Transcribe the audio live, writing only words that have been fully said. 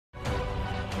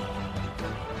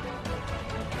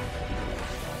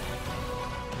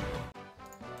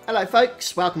Hello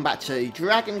folks, welcome back to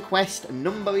Dragon Quest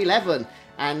number 11,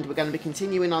 and we're going to be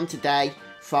continuing on today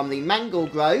from the Mangle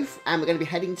Grove, and we're going to be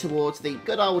heading towards the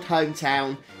good old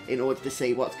hometown in order to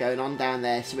see what's going on down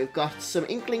there. So we've got some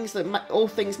inklings that all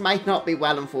things may not be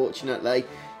well, unfortunately,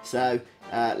 so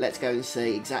let's go and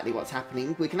see exactly what's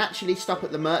happening. We can actually stop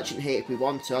at the merchant here if we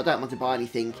want to. I don't want to buy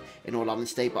anything in all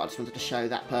honesty, but I just wanted to show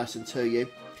that person to you.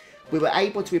 We were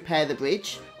able to repair the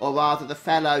bridge, or rather the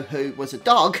fellow who was a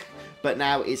dog but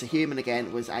now is a human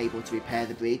again was able to repair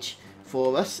the bridge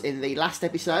for us in the last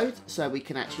episode, so we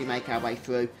can actually make our way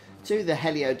through to the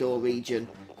Heliodor region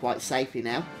quite safely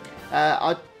now.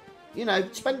 I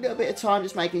spend a little bit of time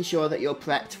just making sure that you're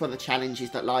prepped for the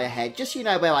challenges that lie ahead, just so you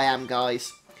know where I am,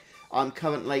 guys. I'm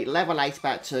currently level 8,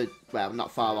 about to, well,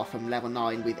 not far off from level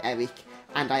 9 with Eric,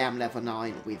 and I am level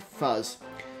 9 with Fuzz.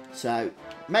 So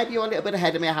maybe you're a little bit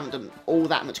ahead of me. I haven't done all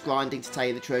that much grinding, to tell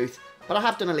you the truth, but I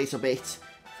have done a little bit.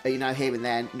 You know, here and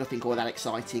there, nothing all that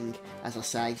exciting, as I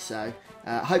say, so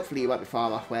hopefully you won't be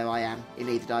far off where I am in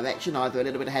either direction, either a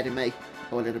little bit ahead of me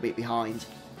or a little bit behind.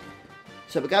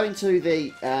 So we're going to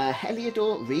the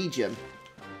Heliodor region,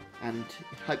 and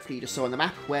hopefully you just saw on the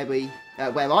map where I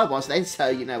was then, so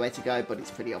you know where to go, but it's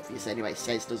pretty obvious anyway, it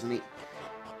says, doesn't it?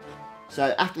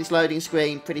 So after this loading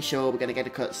screen, pretty sure we're going to get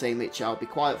a cutscene, which I'll be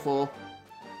quiet for,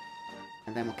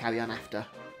 and then we'll carry on after.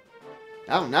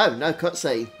 Oh no, no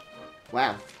cutscene.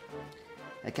 Wow.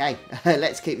 Okay,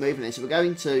 let's keep moving then. So we're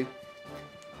going to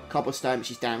Cobblestone,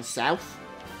 which is down south.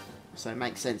 So it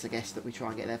makes sense, I guess, that we try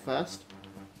and get there first.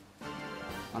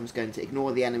 I'm just going to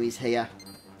ignore the enemies here,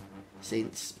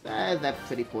 since they're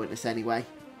pretty pointless anyway.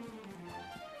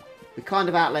 We kind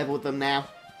of out-leveled them now.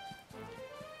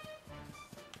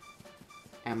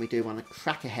 And we do want to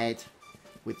crack ahead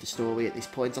with the story at this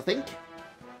point, I think.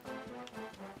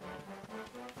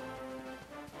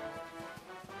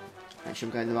 Make sure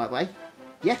I'm going the right way.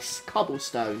 Yes,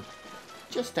 Cobblestone.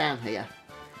 Just down here.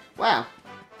 Wow.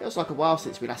 Feels like a while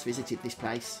since we last visited this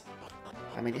place.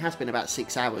 I mean, it has been about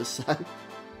 6 hours, so...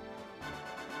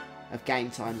 of game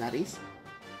time, that is.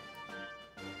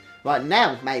 Right,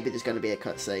 now maybe there's going to be a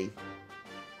cutscene.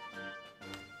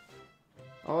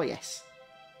 Oh, yes.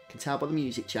 Can tell by the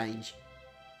music change.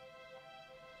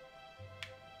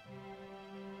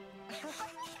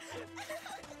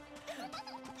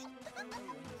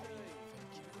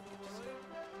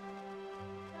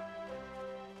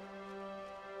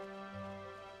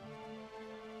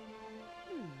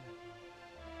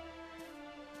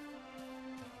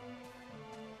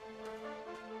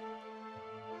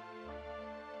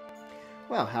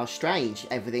 Well, how strange.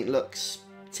 Everything looks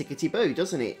tickety-boo,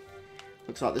 doesn't it?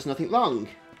 Looks like there's nothing wrong.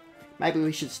 Maybe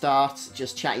we should start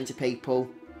just chatting to people.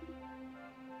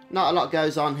 Not a lot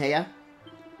goes on here.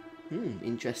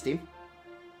 Interesting.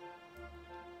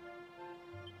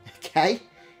 Okay.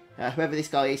 Whoever this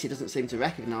guy is, he doesn't seem to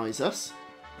recognise us.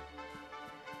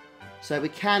 So we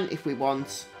can, if we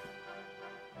want,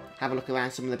 have a look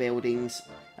around some of the buildings.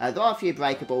 There are a few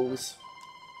breakables.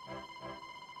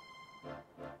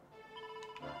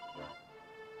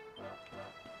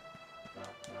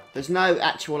 There's no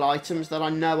actual items that I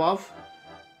know of,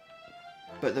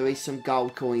 but there is some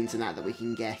gold coins and that we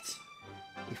can get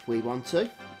if we want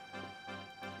to.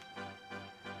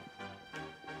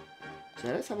 So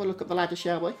let's have a look at the ladder,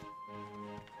 shall we?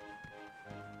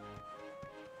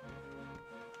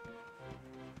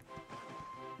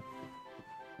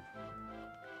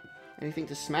 Anything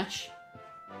to smash?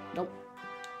 Nope.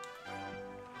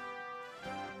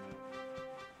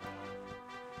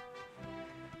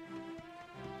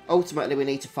 Ultimately, we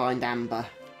need to find Amber.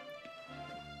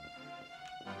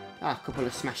 Ah, a couple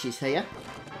of smashes here.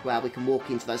 Well, we can walk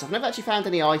into those. I've never actually found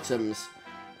any items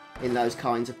in those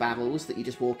kinds of barrels that you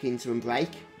just walk into and break.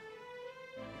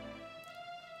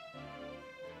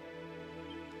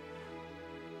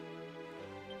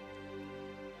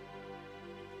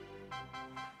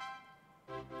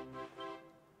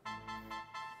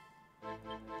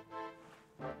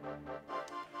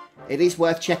 It is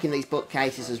worth checking these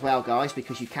bookcases as well, guys,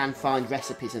 because you can find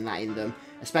recipes and that in them,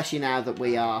 especially now that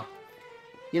we are,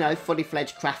 you know, fully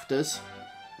fledged crafters.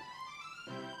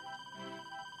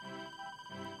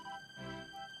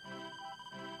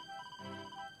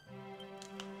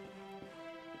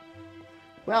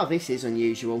 Well, this is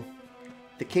unusual.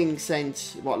 The king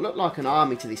sent what looked like an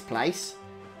army to this place,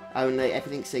 only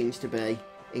everything seems to be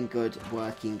in good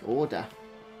working order.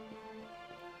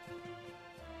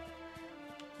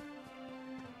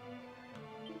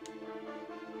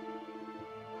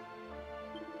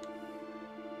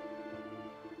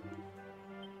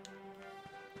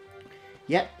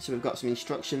 Yep, so we've got some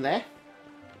instruction there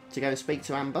to go and speak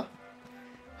to Amber,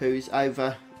 who's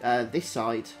over this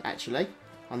side, actually,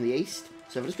 on the east.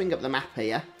 So if I just bring up the map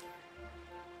here.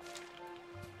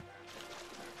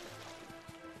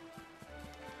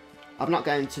 I'm not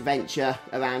going to venture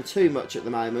around too much at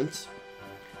the moment,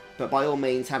 but by all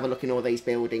means have a look in all these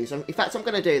buildings. In fact, I'm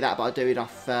going to do that, but I'll do it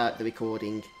off the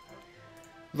recording.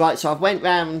 Right, so I've went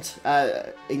round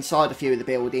inside a few of the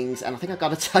buildings, and I think I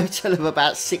got a total of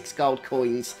about 6 gold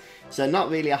coins. So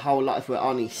not really a whole lot if we're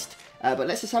honest. But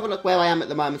let's just have a look where I am at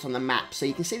the moment on the map. So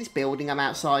you can see this building I'm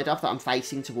outside of that I'm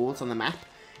facing towards on the map.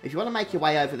 If you want to make your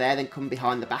way over there, then come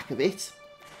behind the back of it.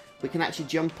 We can actually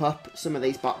jump up some of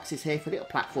these boxes here for a little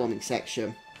platforming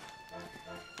section.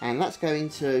 And that's going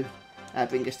to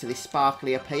bring us to this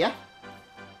sparkly up here,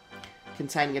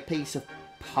 containing a piece of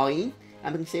pine.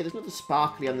 And we can see there's another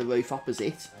sparkly on the roof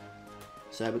opposite.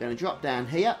 So we're going to drop down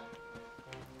here.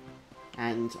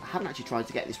 And I haven't actually tried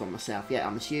to get this one myself yet.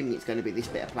 I'm assuming it's going to be this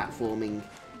bit of platforming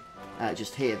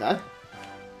just here though.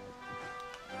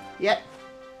 Yep.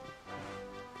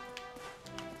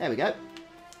 There we go.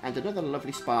 And another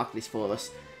lovely sparklies for us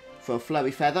for a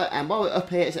flowy feather. And while we're up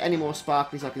here, is there any more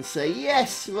sparklies I can see?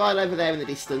 Yes, right over there in the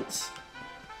distance.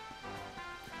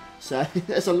 So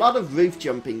there's a lot of roof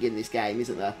jumping in this game,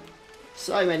 isn't there?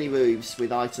 So many roofs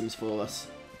with items for us.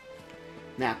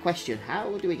 Now, question,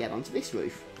 how do we get onto this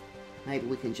roof? Maybe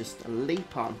we can just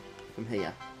leap on from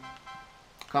here.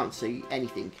 Can't see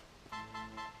anything.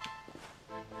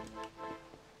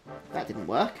 That didn't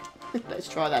work. Let's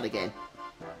try that again.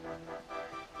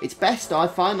 It's best, I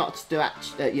find, not to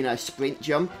do, you know, sprint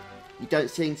jump. You don't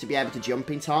seem to be able to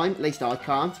jump in time. At least I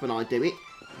can't when I do it.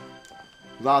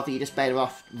 Rather, you're just better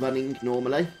off running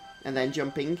normally and then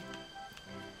jumping.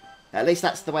 At least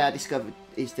that's the way I discovered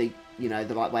is the, you know,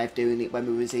 the right way of doing it when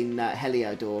we was in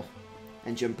Heliodor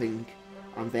and jumping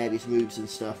on various roofs and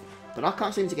stuff. But I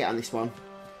can't seem to get on this one.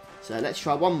 So let's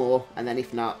try one more, and then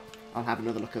if not, I'll have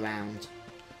another look around.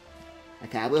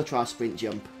 Okay, I will try a sprint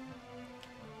jump.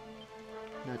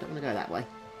 No, I don't want to go that way.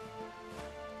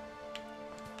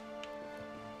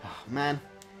 Oh, man.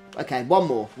 Okay, one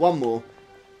more.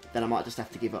 Then I might just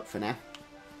have to give up for now.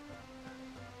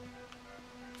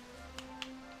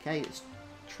 Okay, let's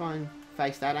try and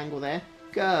face that angle there.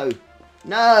 Go!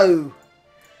 No!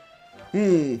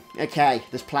 Okay,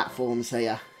 there's platforms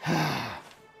here.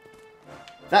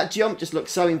 That jump just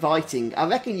looks so inviting. I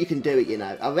reckon you can do it, you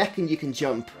know. I reckon you can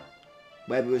jump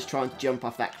where we was trying to jump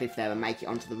off that cliff there and make it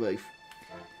onto the roof.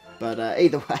 But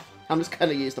either way, I'm just going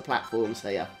to use the platforms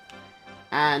here.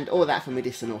 And all that for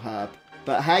medicinal herb.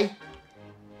 But hey,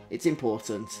 it's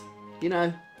important. You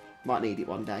know, might need it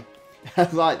one day.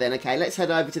 Right then, okay, let's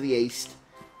head over to the east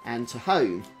and to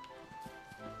home.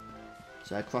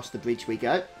 So across the bridge we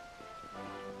go.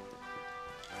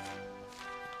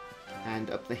 And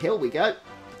up the hill we go.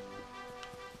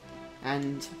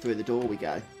 And through the door we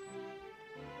go.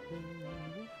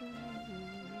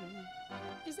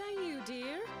 Is that you,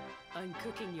 dear? I'm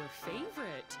cooking your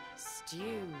favourite,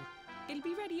 stew. It'll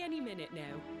be ready any minute now.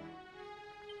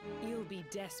 You'll be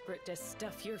desperate to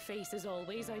stuff your face as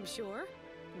always, I'm sure.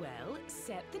 Well,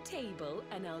 set the table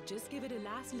and I'll just give it a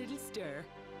last little stir.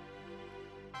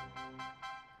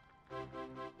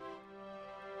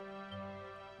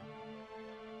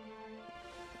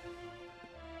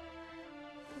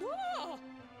 Whoa!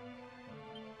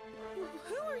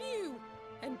 Who are you?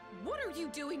 And what are you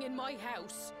doing in my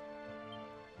house?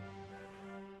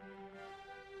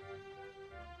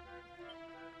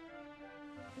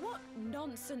 What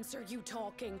nonsense are you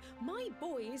talking? My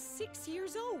boy is 6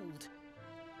 years old.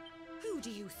 Who do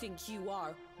you think you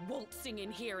are, waltzing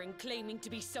in here and claiming to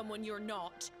be someone you're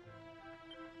not?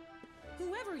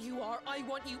 Whoever you are, I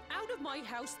want you out of my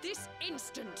house this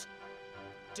instant.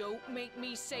 Don't make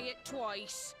me say it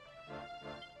twice.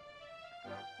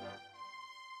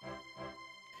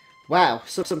 Wow,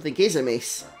 something is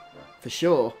amiss. For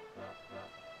sure.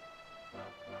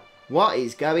 What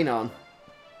is going on?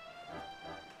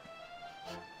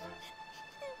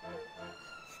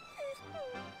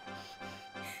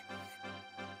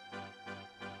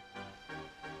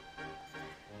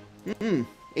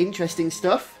 Interesting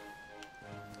stuff.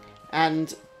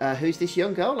 And who's this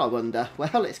young girl, I wonder? Well,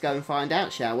 let's go and find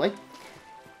out, shall we?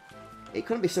 It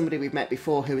couldn't be somebody we've met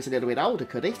before who was a little bit older,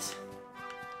 could it?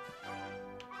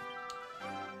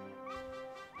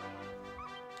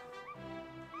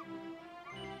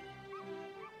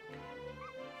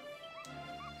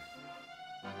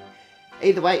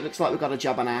 Either way, it looks like we've got a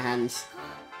job on our hands.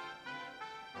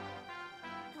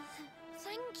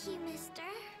 Thank you, mister.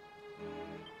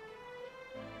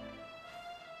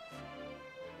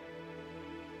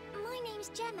 My name's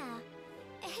Gemma.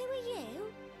 Who are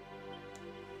you?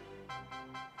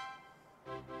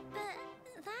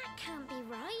 But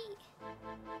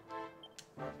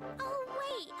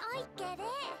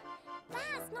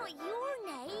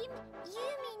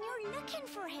looking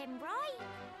for him, right?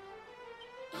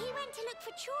 He went to look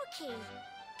for Chalky.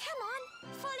 Come on,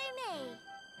 follow me.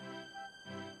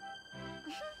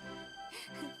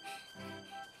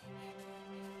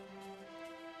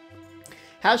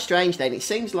 How strange then. It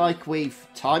seems like we've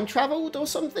time travelled or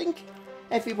something.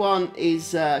 Everyone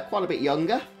is quite a bit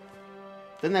younger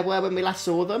than they were when we last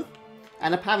saw them.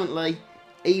 And apparently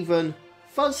even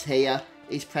Fuzz here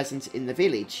is present in the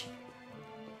village.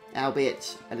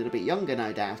 Albeit a little bit younger,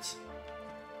 no doubt.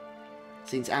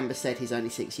 Since Amber said he's only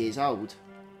 6 years old.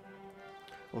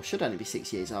 Or should only be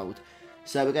 6 years old.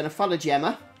 So we're going to follow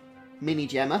Gemma. Mini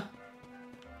Gemma.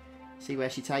 See where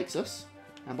she takes us.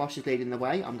 And while she's leading the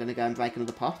way, I'm going to go and break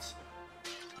another pot.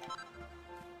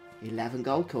 11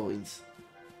 gold coins.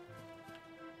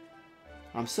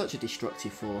 I'm such a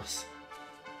destructive force.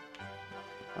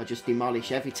 I just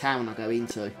demolish every town I go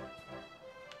into.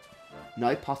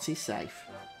 No pot is safe.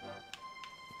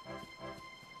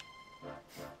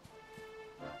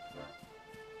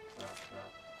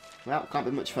 Well, can't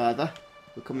be much further.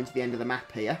 We're coming to the end of the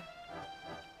map here.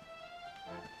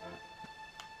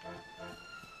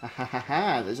 Ha ha ha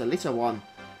ha, there's a little one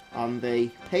on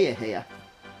the pier here.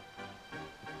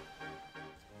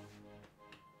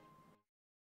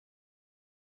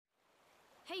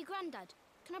 Hey Grandad,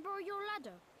 can I borrow your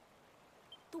ladder?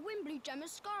 The wind blew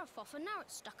Gemma's scarf off and now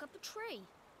it's stuck up a tree.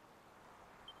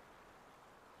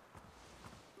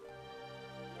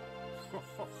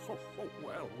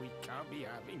 Well, we can't be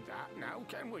having that now,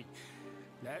 can we?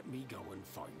 Let me go and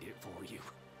find it for you.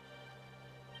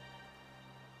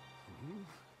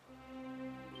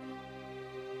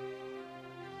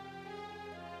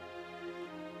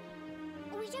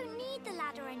 We don't need the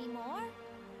ladder anymore.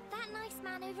 That nice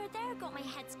man over there got my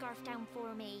headscarf down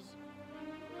for me.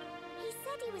 He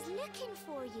said he was looking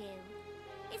for you.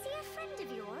 Is he a friend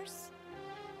of yours?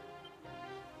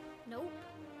 Nope.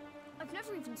 I've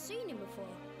never even seen him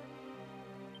before.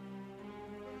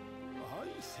 I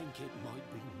think it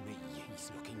might be me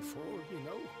he's looking for, you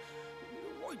know.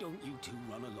 Why don't you two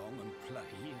run along and play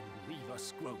and leave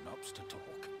us grown-ups to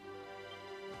talk?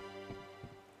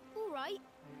 All right.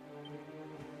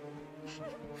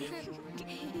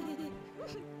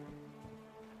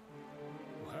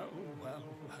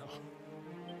 Well.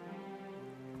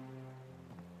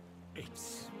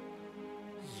 It's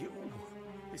you,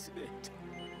 isn't it?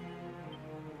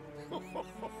 I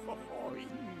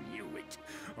knew it.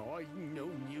 I've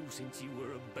known you since you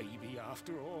were a baby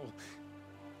after all.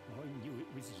 I knew it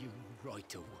was you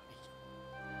right away.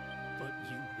 But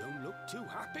you don't look too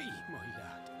happy, my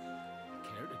lad.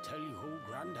 Care to tell your old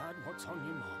Grandad what's on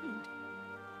your mind?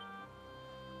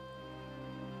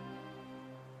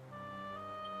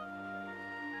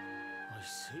 I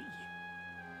see.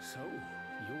 So,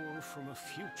 you're from a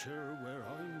future where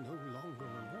I'm no longer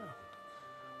around.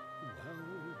 Well.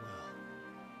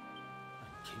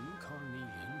 And King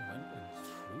Carnelian went and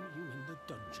threw you in the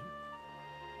dungeon.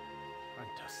 And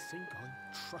to think I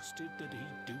trusted that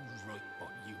he'd do right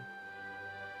by you.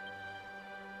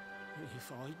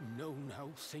 If I'd known how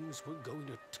things were going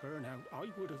to turn out, I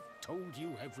would have told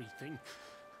you everything,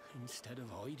 instead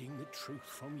of hiding the truth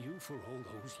from you for all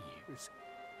those years.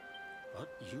 But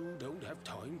you don't have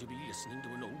time to be listening to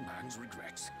an old man's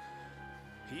regrets.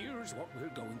 Here's what we're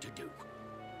going to do.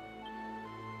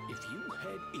 If you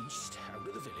head east out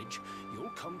of the village,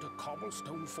 you'll come to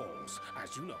Cobblestone Falls,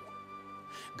 as you know.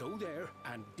 Go there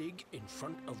and dig in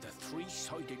front of the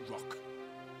three-sided rock.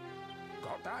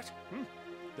 Got that?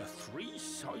 The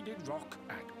three-sided rock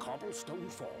at Cobblestone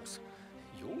Falls.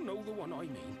 You'll know the one I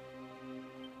mean.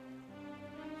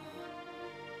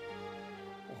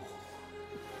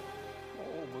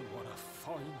 Oh, but what a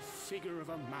fine figure of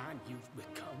a man you've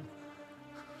become.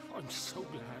 I'm so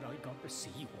glad I got to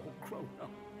see you all grown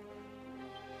up.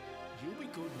 You be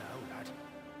good now, lad.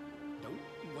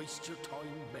 Don't waste your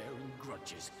time bearing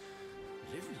grudges.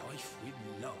 Live life with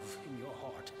love in your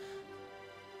heart.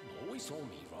 Always saw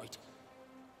me right.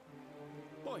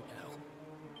 Bye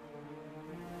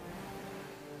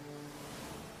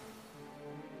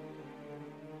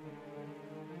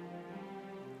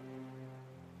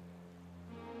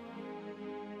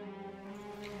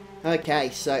now. Okay,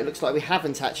 so it looks like we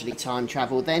haven't actually time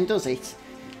travelled then, does it?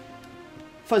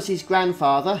 Fuzzy's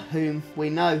grandfather, whom we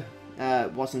know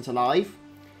wasn't alive,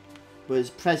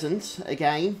 was present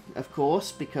again, of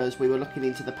course, because we were looking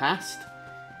into the past.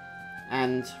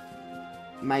 And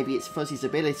maybe it's Fuzzy's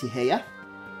ability here,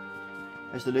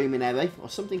 as the Luminary, or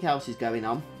something else is going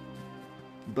on.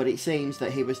 But it seems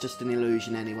that he was just an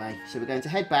illusion anyway. So we're going to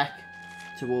head back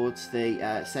towards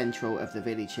the central of the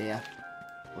village here.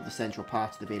 Or the central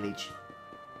part of the village.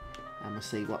 And we'll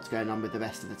see what's going on with the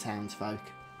rest of the townsfolk.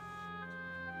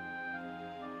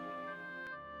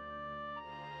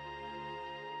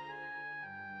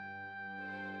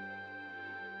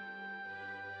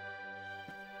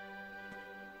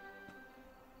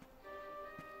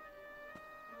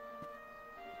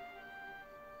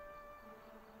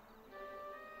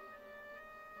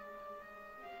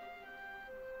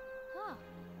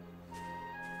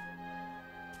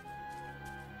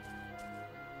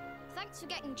 Thanks for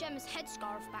getting Gemma's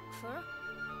headscarf back for her.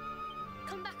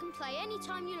 Come back and play any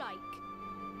time you like.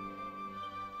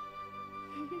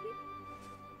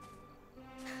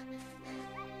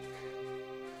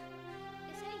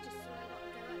 It's ages till I got to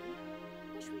go home.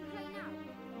 What should we play now?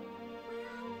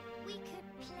 Well, we could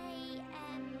play,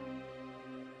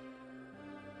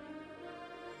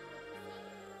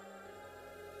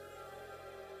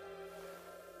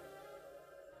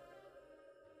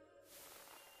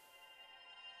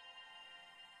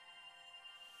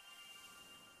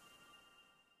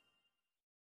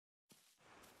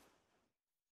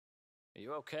 Are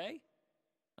you okay?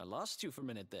 I lost you for a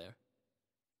minute there.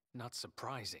 Not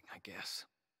surprising, I guess.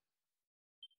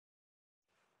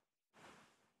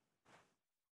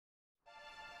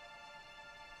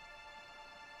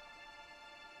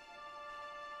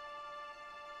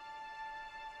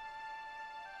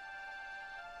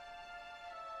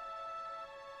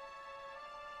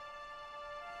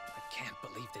 I can't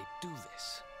believe they do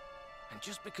this. And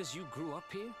just because you grew up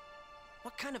here?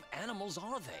 What kind of animals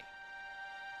are they?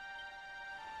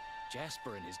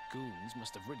 Jasper and his goons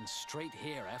must have ridden straight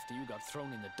here after you got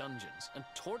thrown in the dungeons and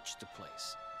torched the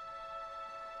place.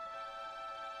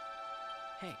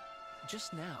 Hey,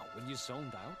 just now when you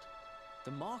zoned out,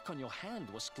 the mark on your hand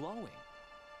was glowing,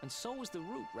 and so was the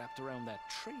root wrapped around that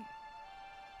tree.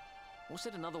 Was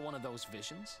it another one of those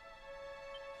visions?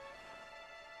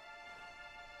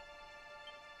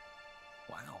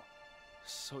 Wow.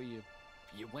 So you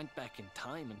went back in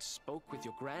time and spoke with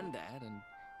your granddad and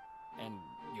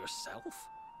yourself?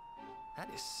 That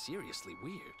is seriously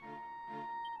weird.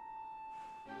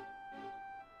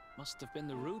 Must have been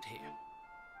the root here.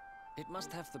 It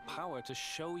must have the power to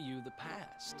show you the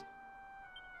past.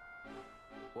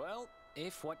 Well,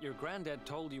 if what your granddad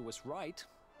told you was right,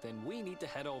 then we need to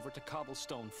head over to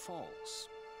Cobblestone Falls.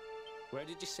 Where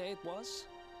did you say it was?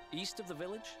 East of the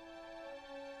village?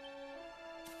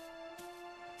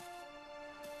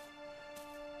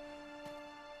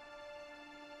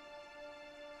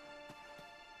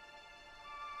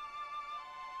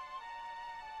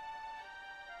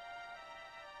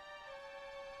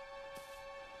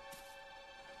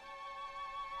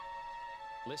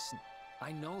 Listen,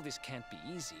 I know this can't be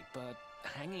easy, but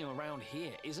hanging around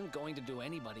here isn't going to do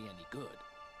anybody any good.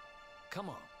 Come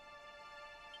on.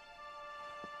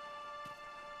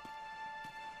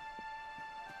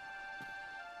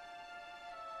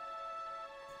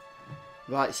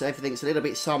 Right, so everything's a little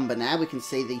bit sombre now. We can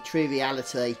see the true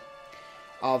reality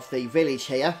of the village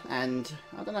here, and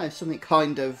I don't know, something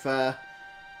kind of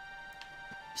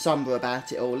sombre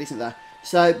about it all, isn't there?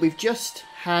 So we've just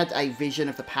had a vision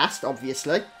of the past,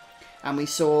 obviously, and we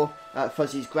saw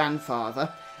Fuzzy's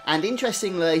grandfather, and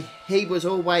interestingly, he was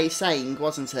always saying,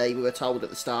 wasn't he, we were told at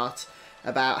the start,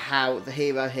 about how the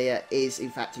hero here is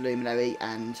in fact a Luminary,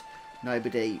 and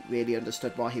nobody really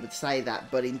understood why he would say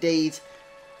that, but indeed,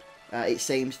 it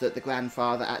seems that the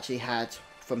grandfather actually had,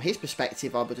 from his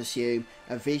perspective, I would assume,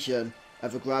 a vision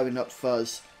of a growing up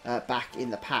Fuzz back in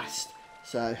the past.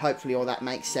 So hopefully all that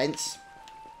makes sense.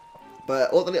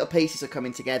 But all the little pieces are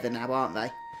coming together now, aren't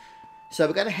they? So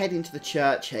we're going to head into the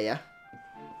church here.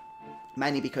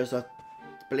 Mainly because I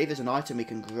believe there's an item we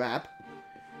can grab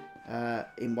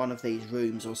in one of these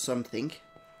rooms or something.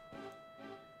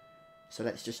 So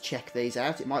let's just check these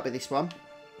out. It might be this one.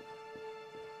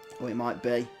 Or it might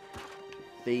be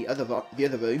the other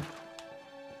room.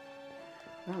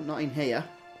 Oh, not in here.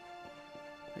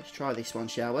 Let's try this one,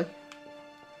 shall we?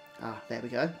 Ah, there we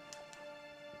go.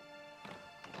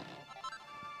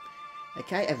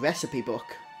 Okay, a recipe book.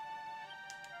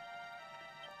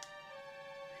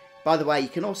 By the way, you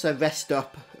can also rest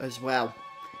up as well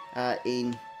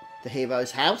in the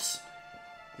hero's house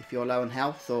if you're low on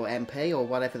health or MP or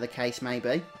whatever the case may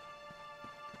be.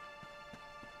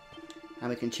 And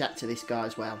we can chat to this guy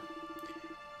as well.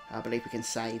 I believe we can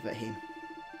save at him.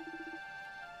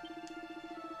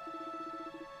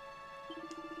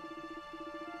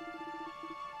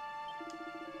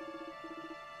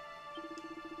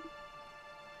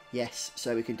 Yes,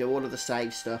 so we can do all of the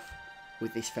save stuff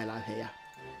with this fellow here.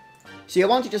 So you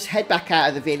want to just head back out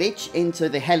of the village into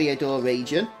the Heliodor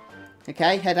region.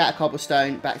 Okay, head out of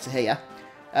Cobblestone back to here.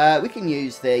 We can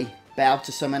use the bell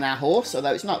to summon our horse,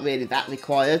 although it's not really that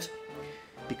required,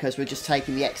 because we're just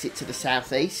taking the exit to the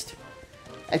southeast.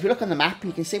 If you look on the map,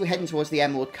 you can see we're heading towards the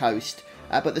Emerald Coast,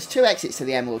 but there's two exits to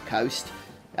the Emerald Coast.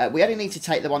 We only need to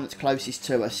take the one that's closest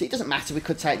to us. It doesn't matter, we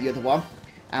could take the other one,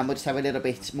 and we'll just have a little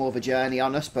bit more of a journey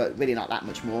on us, but really not that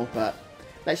much more. But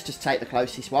let's just take the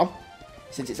closest one,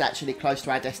 since it's actually close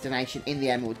to our destination in the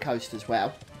Emerald Coast as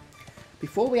well.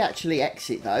 Before we actually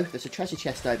exit though, there's a treasure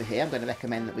chest over here I'm going to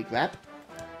recommend that we grab.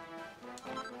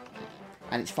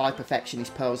 And it's 5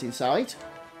 perfectionist pearls inside.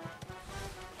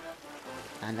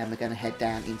 And then we're going to head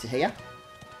down into here.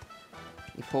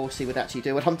 If Horsey would actually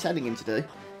do what I'm telling him to do.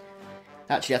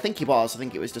 Actually, I think he was. I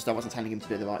think it was just I wasn't telling him to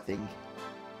do the right thing.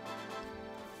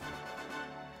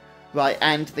 Right,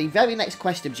 and the very next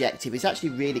quest objective is actually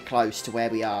really close to where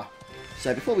we are.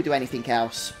 So before we do anything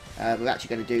else, we're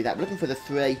actually going to do that. We're looking for the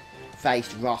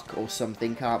 3-faced rock or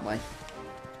something, can't we?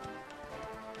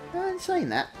 In saying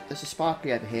that, there's a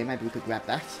sparkly over here. Maybe we could grab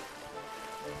that.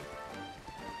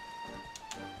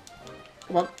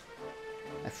 Come on.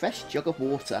 A fresh jug of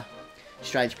water.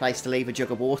 Strange place to leave a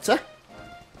jug of water.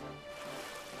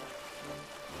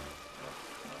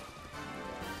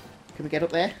 Can we get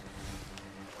up there?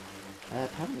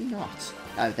 Apparently not.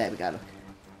 Oh, there we go, look.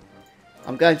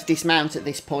 I'm going to dismount at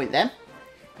this point then.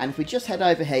 And if we just head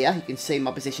over here, you can see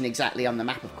my position exactly on the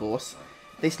map, of course.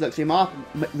 This looks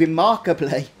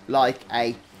remarkably like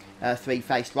a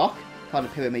 3-faced rock, kind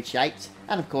of pyramid shaped.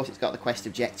 And of course it's got the quest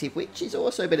objective, which is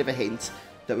also a bit of a hint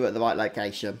that we're at the right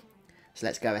location. So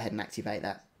let's go ahead and activate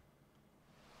that.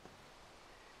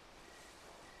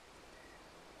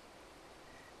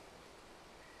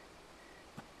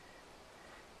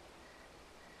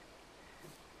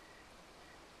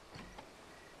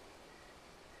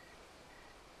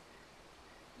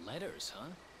 Letters, huh?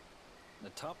 The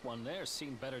top one there's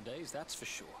seen better days, that's for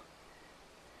sure.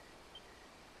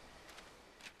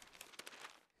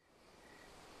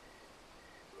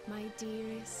 My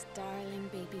dearest, darling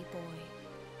baby boy,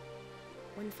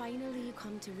 when finally you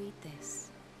come to read this,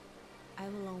 I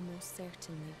will almost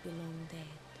certainly be long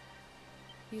dead.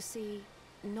 You see,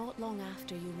 not long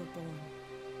after you were born,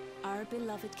 our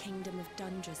beloved kingdom of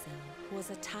Dundrasil was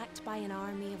attacked by an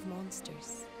army of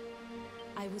monsters.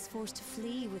 I was forced to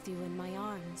flee with you in my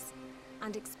arms,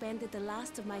 and expended the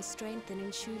last of my strength in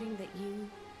ensuring that you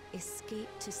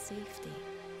escaped to safety.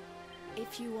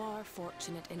 If you are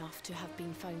fortunate enough to have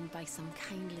been found by some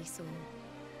kindly soul,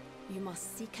 you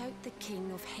must seek out the King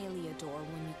of Heliodor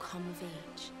when you come of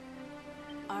age.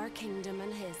 Our kingdom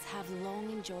and his have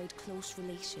long enjoyed close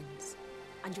relations,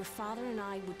 and your father and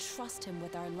I would trust him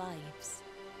with our lives.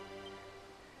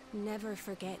 Never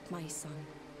forget, my son,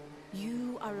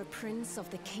 you are a prince of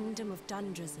the kingdom of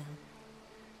Dundrasil.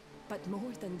 But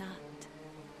more than that,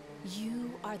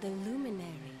 you are the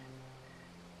Luminary.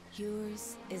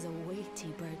 Yours is a weighty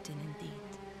burden indeed.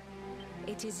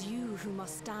 It is you who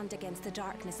must stand against the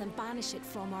darkness and banish it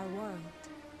from our world.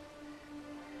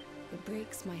 It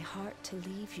breaks my heart to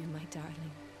leave you, my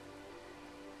darling.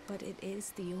 But it is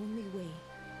the only way.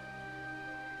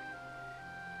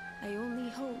 I only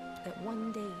hope that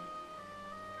one day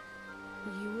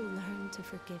you will learn to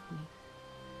forgive me.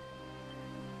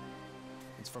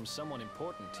 It's from someone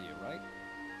important to you, right?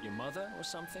 Your mother or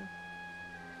something?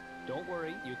 Don't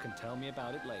worry, you can tell me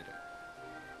about it later.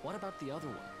 What about the other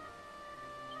one?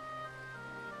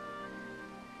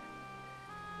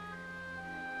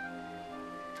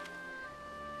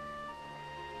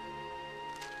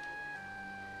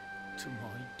 To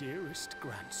my dearest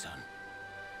grandson.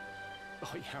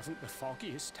 I haven't the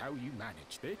foggiest how you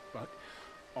managed it, but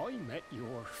I met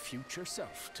your future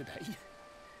self today.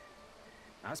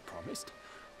 As promised,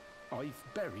 I've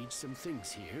buried some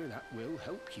things here that will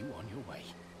help you on your way.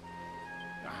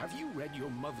 Have you read your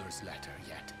mother's letter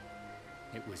yet?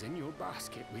 It was in your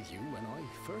basket with you when I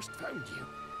first found you.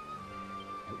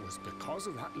 It was because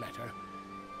of that letter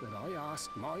that I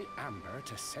asked my Amber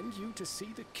to send you to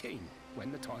see the king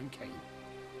when the time came.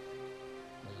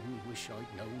 I only wish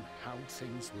I'd known how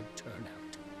things would turn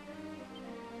out.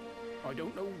 I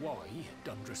don't know why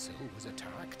Dundrasil was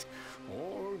attacked,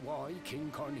 or why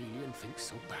King Carnelian thinks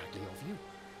so badly of you.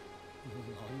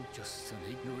 I'm just an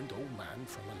ignorant old man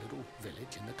from a little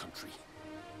village in the country.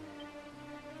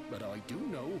 But I do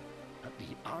know that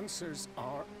the answers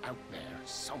are out there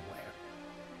somewhere.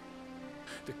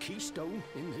 The keystone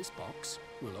in this box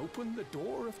will open the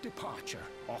door of departure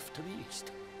off to the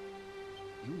east.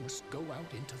 You must go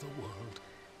out into the world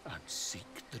and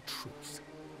seek the truth.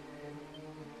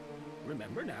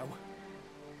 Remember now,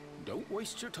 don't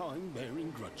waste your time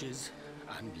bearing grudges,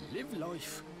 and live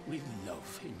life with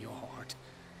love in your heart.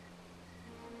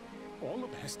 All the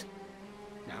best,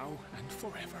 now and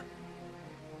forever.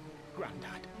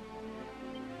 Grandad.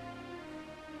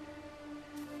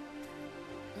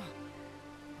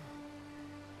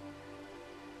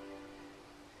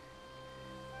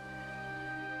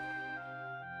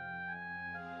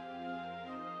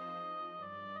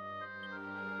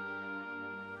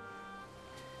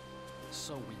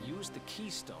 So we use the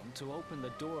keystone to open the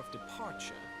door of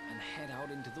departure and head out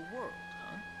into the world,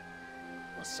 huh?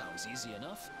 Well, sounds easy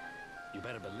enough. You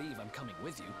better believe I'm coming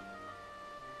with you.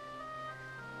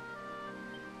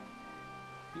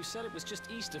 You said it was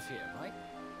just east of here, right?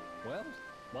 Well,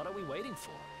 what are we waiting for?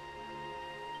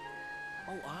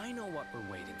 Oh, I know what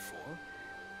we're waiting for.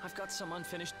 I've got some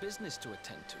unfinished business to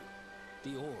attend to.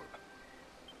 The orb.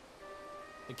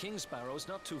 The King Sparrow's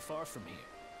not too far from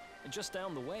here. Just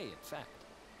down the way, in fact.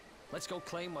 Let's go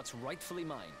claim what's rightfully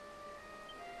mine.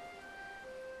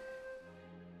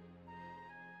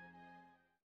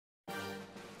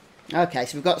 Okay,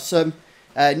 so we've got some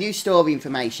new story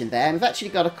information there. And we've actually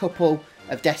got a couple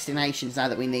of destinations now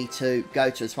that we need to go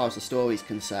to as far as the story is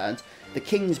concerned. The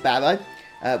King's Barrow,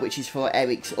 which is for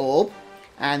Eric's orb.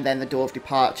 And then the Door of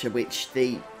Departure, which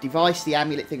the device, the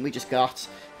amulet thing we just got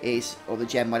is, or the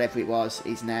gem, whatever it was,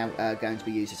 is now going to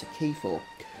be used as a key for.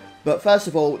 But first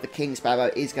of all, the King's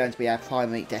Barrow is going to be our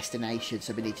primary destination,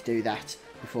 so we need to do that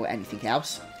before anything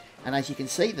else. And as you can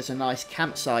see, there's a nice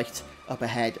campsite up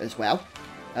ahead as well.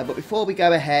 But before we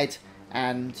go ahead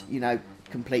and, you know,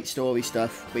 complete story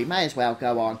stuff, we may as well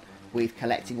go on with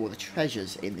collecting all the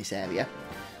treasures in this area.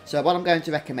 So what I'm going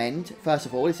to recommend, first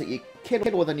of all, is that you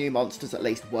kill all the new monsters at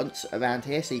least once around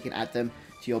here so you can add them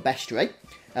to your bestiary.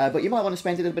 But you might want to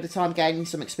spend a little bit of time gaining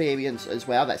some experience as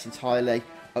well. That's entirely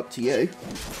up to you.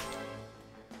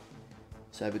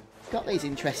 So we've got these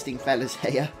interesting fellas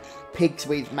here. Pigs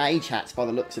with mage hats by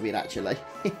the looks of it, actually.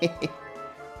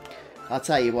 I'll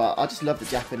tell you what, I just love the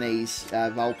Japanese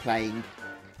role-playing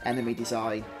enemy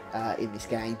design in this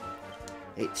game.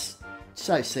 It's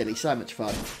so silly, so much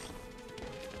fun.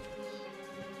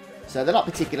 So they're not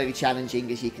particularly challenging,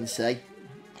 as you can see.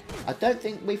 I don't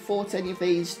think we've fought any of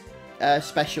these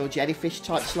special jellyfish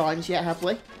type slimes yet, have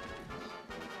we?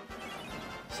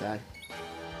 So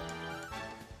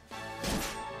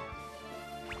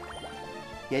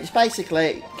yeah, just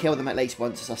basically kill them at least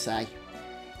once, as I say,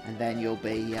 and then you'll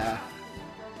be,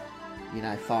 you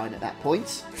know, fine at that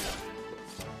point.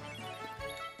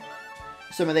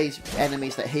 Some of these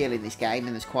enemies that heal in this game,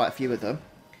 and there's quite a few of them,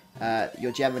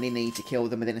 you'll generally need to kill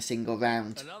them within a single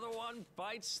round. Another one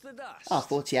bites the dust. Ah,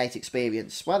 48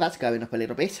 experience. Well, that's going up a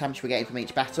little bit. How much are we getting from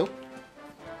each battle?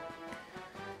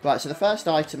 Right, so the first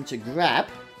item to grab,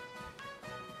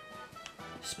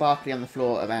 sparkly on the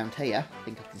floor around here. I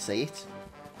think I can see it.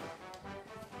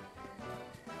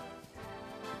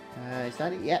 Is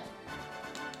that it? Yep.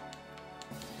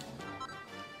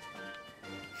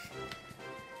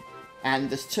 And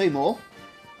there's two more.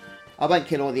 I won't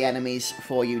kill all the enemies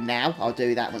for you now. I'll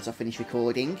do that once I finish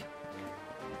recording.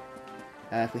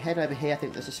 If we head over here, I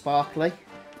think there's a sparkly.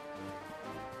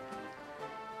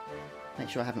 Make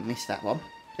sure I haven't missed that one.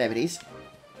 There it is.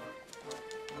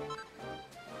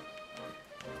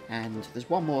 And there's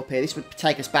one more up here. This would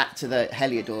take us back to the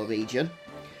Heliodor region.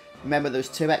 Remember, there's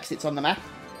two exits on the map?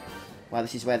 Well,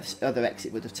 this is where this other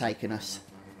exit would have taken us.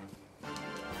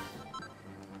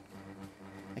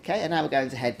 Okay, and now we're going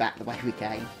to head back the way we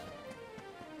came.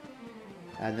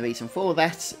 And the reason for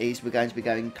that is we're going to be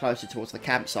going closer towards the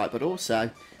campsite, but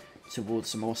also towards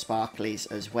some more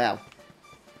sparklies as well.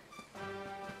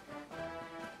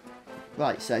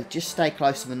 Right, so just stay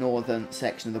close to the northern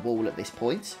section of the wall at this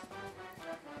point.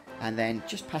 And then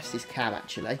just past this cow,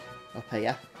 actually, up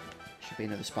here, should be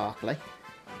another sparkly.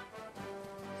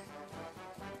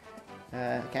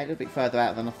 Okay, a little bit further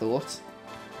out than I thought.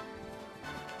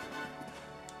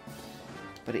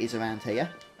 But it is around here.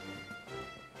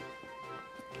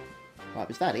 Right,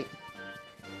 was that it?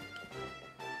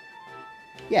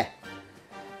 Yeah.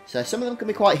 So some of them can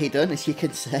be quite hidden, as you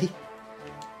can see.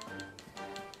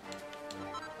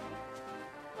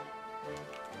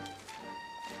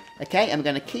 Okay, and we're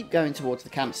going to keep going towards the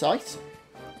campsite.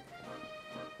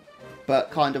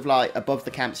 But kind of like above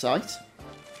the campsite.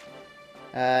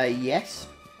 Yes.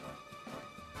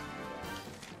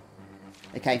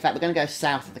 Okay, in fact, we're going to go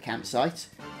south of the campsite.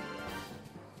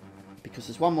 Because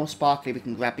there's one more sparkly we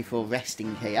can grab before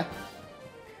resting here.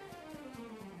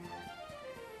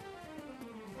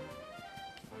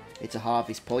 It's a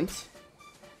harvest point.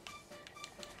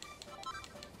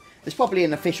 There's probably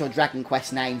an official Dragon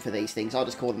Quest name for these things. I'll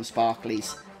just call them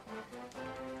sparklies.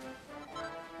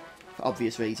 For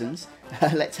obvious reasons.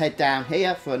 Let's head down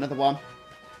here for another one.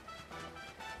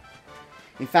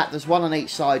 In fact, there's one on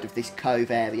each side of this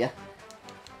cove area.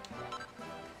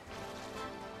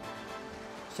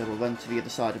 So we'll run to the other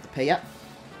side of the pier.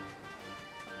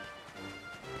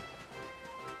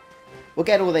 We'll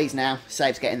get all these now.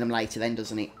 Saves getting them later then,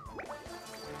 doesn't it?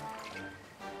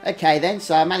 Okay then,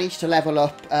 so I managed to level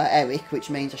up Eric, which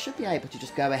means I should be able to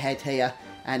just go ahead here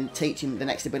and teach him the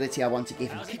next ability I want to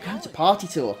give him. Keep going to party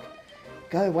talk.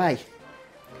 Go away.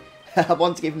 I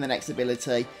want to give him the next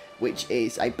ability, which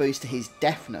is a boost to his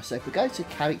deafness. So if we go to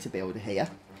character builder here,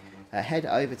 head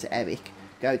over to Eric,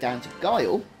 go down to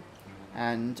Guile,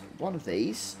 And one of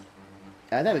these,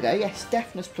 there we go, yes,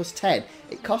 deafness plus 10.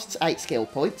 It costs 8 skill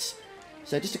points.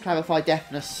 So just to clarify,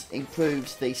 deafness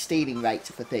improves the stealing rate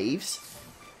for thieves.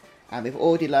 And we've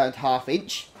already learned half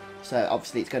inch, so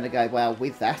obviously it's going to go well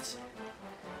with that.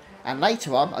 And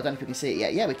later on, I don't know if we can see it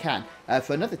yet, yeah we can,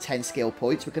 for another 10 skill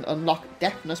points we can unlock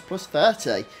deafness plus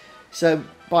 30. So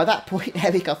by that point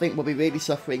Eric, I think, will be really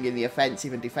suffering in the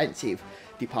offensive and defensive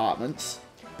departments,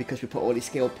 because we put all his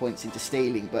skill points into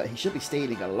stealing, but he should be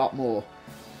stealing a lot more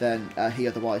than he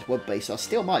otherwise would be, so I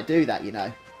still might do that, you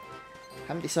know.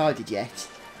 Haven't decided yet,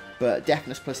 but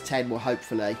deafness plus 10 will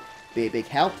hopefully be a big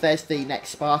help. There's the next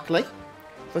sparkly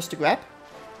for us to grab.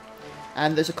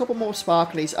 And there's a couple more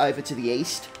sparklies over to the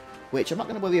east, which I'm not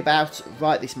going to worry about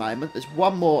right this moment. There's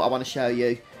one more I want to show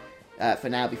you for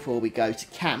now before we go to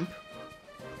camp.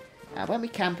 When we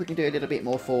camp we can do a little bit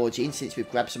more forging, since we've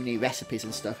grabbed some new recipes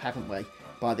and stuff, haven't we,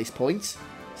 by this point,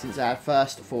 since our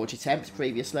first forge attempt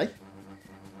previously.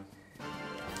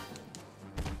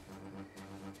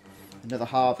 Another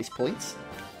harvest point.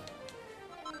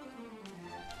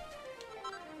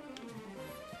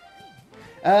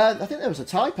 I think there was a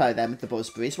typo then with the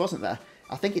buzzberries, wasn't there?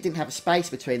 I think it didn't have a space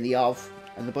between the of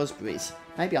and the buzzberries.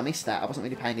 Maybe I missed that, I wasn't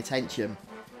really paying attention.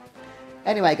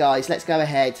 Anyway guys, let's go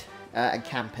ahead and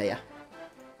camp here.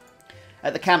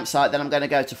 At the campsite then I'm going to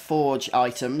go to forge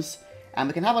items, and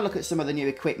we can have a look at some of the new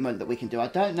equipment that we can do. I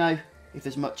don't know if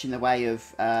there's much in the way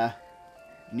of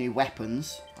new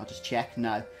weapons. I'll just check,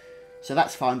 no. So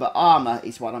that's fine, but armour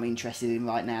is what I'm interested in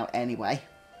right now anyway.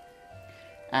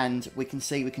 And we can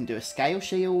see we can do a scale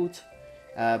shield,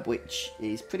 which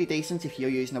is pretty decent if you're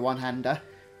using a one-hander.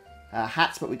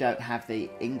 Hats, but we don't have the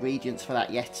ingredients for that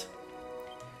yet.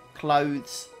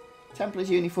 Clothes.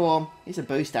 Templar's uniform is a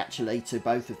boost actually to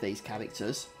both of these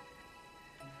characters.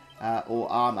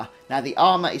 Or armour. Now the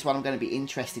armour is what I'm going to be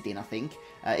interested in, I think.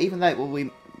 Even though it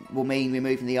will mean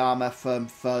removing the armour from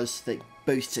fuzz that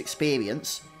boosts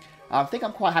experience, I think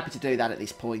I'm quite happy to do that at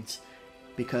this point,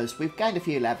 because we've gained a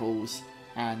few levels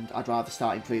and I'd rather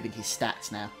start improving his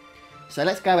stats now. So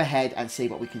let's go ahead and see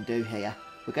what we can do here.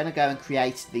 We're going to go and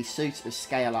create the suit of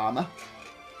scale armour,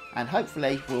 and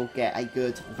hopefully we'll get a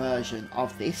good version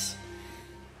of this.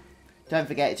 Don't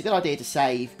forget, it's a good idea to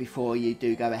save before you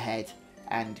do go ahead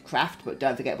and craft, but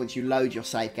don't forget, once you load your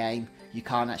save game you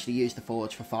can't actually use the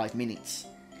forge for 5 minutes.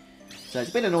 So it's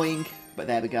a bit annoying, but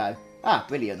there we go. Ah,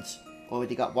 brilliant.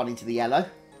 Already got one into the yellow.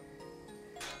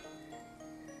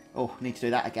 Oh, need to do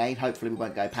that again. Hopefully we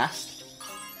won't go past.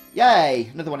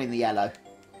 Yay! Another one in the yellow.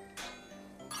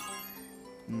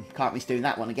 Can't miss doing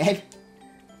that one again.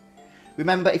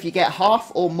 Remember, if you get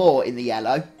half or more in the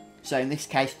yellow, so in this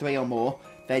case 3 or more,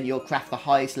 then you'll craft the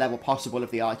highest level possible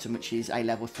of the item, which is a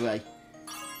level 3.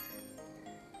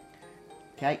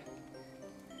 Okay.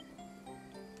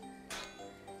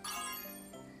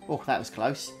 Oh, that was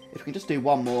close. If we can just do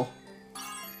one more.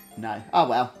 No. Oh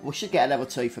well, we should get a level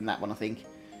 2 from that one, I think.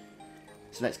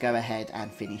 So let's go ahead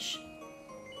and finish.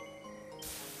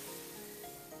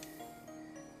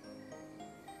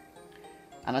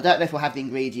 And I don't know if we'll have the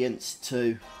ingredients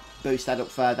to boost that up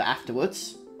further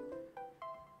afterwards.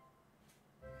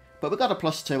 But we've got a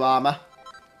 +2 armour.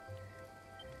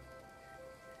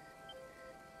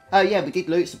 Oh yeah, we did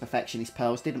loot some Perfectionist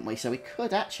Pearls, didn't we? So we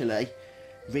could actually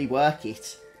rework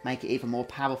it, make it even more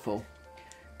powerful.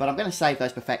 But I'm going to save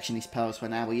those Perfectionist Pearls for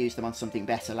now. We'll use them on something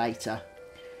better later.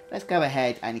 Let's go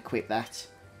ahead and equip that.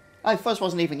 Oh, Fuzz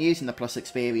wasn't even using the plus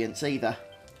experience either.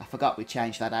 I forgot we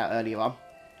changed that out earlier on.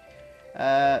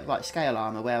 Right, scale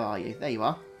armour, where are you? There you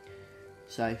are.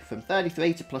 So, from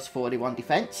 33 to +41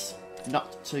 defence.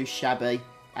 Not too shabby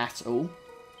at all.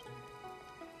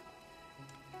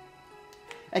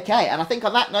 Okay, and I think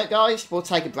on that note, guys, we'll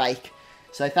take a break.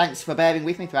 So thanks for bearing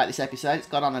with me throughout this episode. It's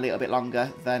gone on a little bit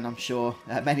longer than I'm sure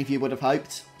many of you would have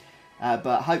hoped.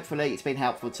 But hopefully it's been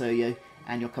helpful to you,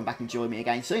 and you'll come back and join me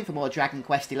again soon for more Dragon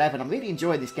Quest XI. I'm really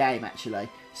enjoying this game, actually.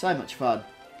 So much fun.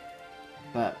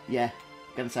 But yeah,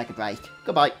 going to take a break.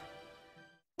 Goodbye.